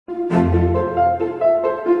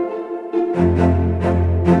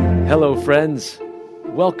Hello, friends.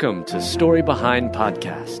 Welcome to Story Behind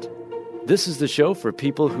Podcast. This is the show for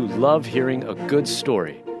people who love hearing a good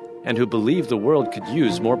story and who believe the world could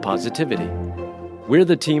use more positivity. We're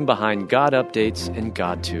the team behind God Updates and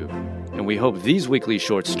GodTube, and we hope these weekly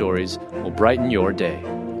short stories will brighten your day.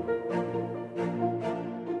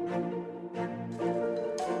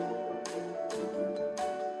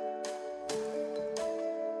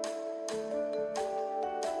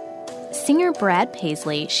 Singer Brad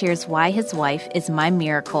Paisley shares why his wife is my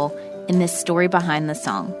miracle in this story behind the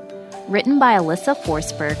song, written by Alyssa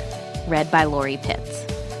Forsberg, read by Lori Pitts.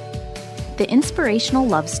 The inspirational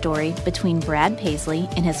love story between Brad Paisley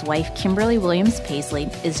and his wife Kimberly Williams Paisley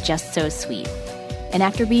is just so sweet. And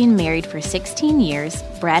after being married for 16 years,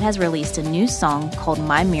 Brad has released a new song called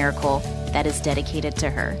My Miracle that is dedicated to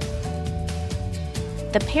her.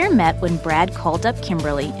 The pair met when Brad called up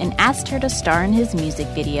Kimberly and asked her to star in his music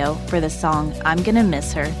video for the song I'm Gonna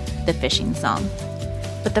Miss Her, the fishing song.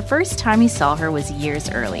 But the first time he saw her was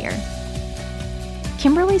years earlier.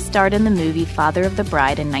 Kimberly starred in the movie Father of the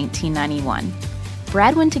Bride in 1991.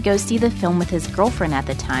 Brad went to go see the film with his girlfriend at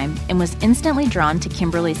the time and was instantly drawn to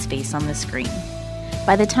Kimberly's face on the screen.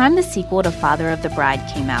 By the time the sequel to Father of the Bride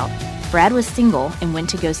came out, Brad was single and went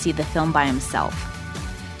to go see the film by himself.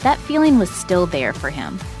 That feeling was still there for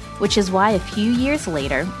him, which is why a few years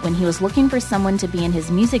later, when he was looking for someone to be in his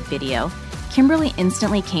music video, Kimberly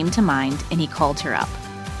instantly came to mind and he called her up.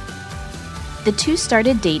 The two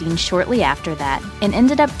started dating shortly after that and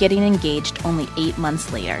ended up getting engaged only 8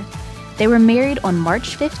 months later. They were married on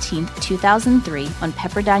March 15, 2003 on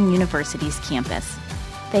Pepperdine University's campus.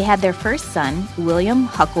 They had their first son, William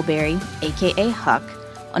Huckleberry, aka Huck,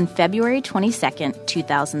 on February 22,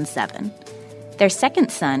 2007. Their second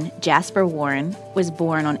son, Jasper Warren, was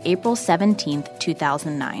born on April 17,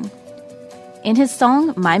 2009. In his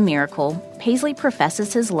song, My Miracle, Paisley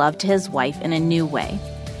professes his love to his wife in a new way.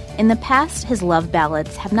 In the past, his love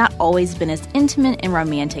ballads have not always been as intimate and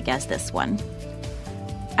romantic as this one.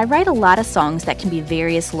 I write a lot of songs that can be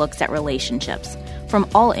various looks at relationships, from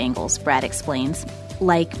all angles, Brad explains,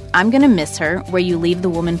 like I'm Gonna Miss Her, where you leave the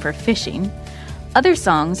woman for fishing, other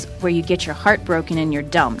songs where you get your heart broken and you're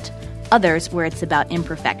dumped, others where it's about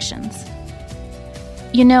imperfections.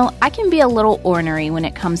 You know, I can be a little ornery when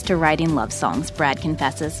it comes to writing love songs, Brad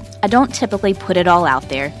confesses. I don't typically put it all out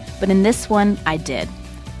there, but in this one, I did.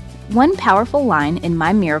 One powerful line in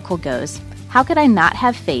My Miracle goes, "How could I not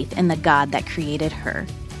have faith in the God that created her?"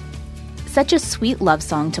 Such a sweet love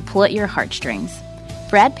song to pull at your heartstrings.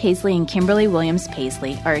 Brad Paisley and Kimberly Williams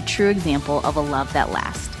Paisley are a true example of a love that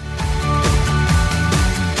lasts.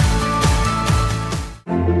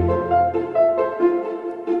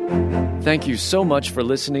 Thank you so much for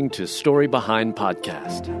listening to Story Behind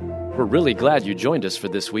Podcast. We're really glad you joined us for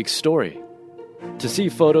this week's story. To see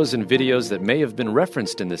photos and videos that may have been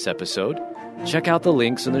referenced in this episode, check out the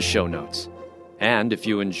links in the show notes. And if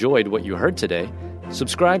you enjoyed what you heard today,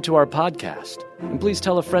 subscribe to our podcast, and please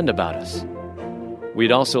tell a friend about us.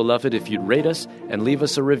 We'd also love it if you'd rate us and leave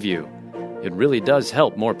us a review. It really does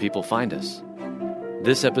help more people find us.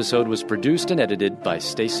 This episode was produced and edited by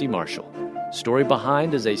Stacy Marshall. Story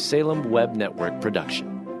Behind is a Salem Web Network production.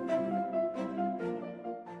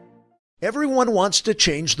 Everyone wants to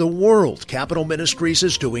change the world. Capital Ministries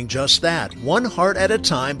is doing just that, one heart at a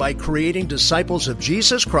time, by creating disciples of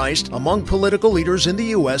Jesus Christ among political leaders in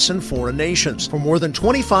the U.S. and foreign nations. For more than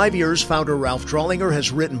 25 years, founder Ralph Drollinger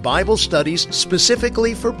has written Bible studies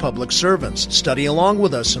specifically for public servants. Study along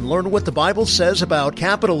with us and learn what the Bible says about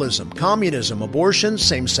capitalism, communism, abortion,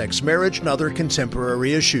 same-sex marriage, and other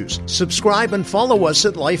contemporary issues. Subscribe and follow us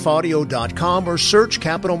at lifeaudio.com or search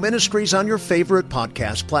Capital Ministries on your favorite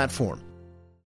podcast platform.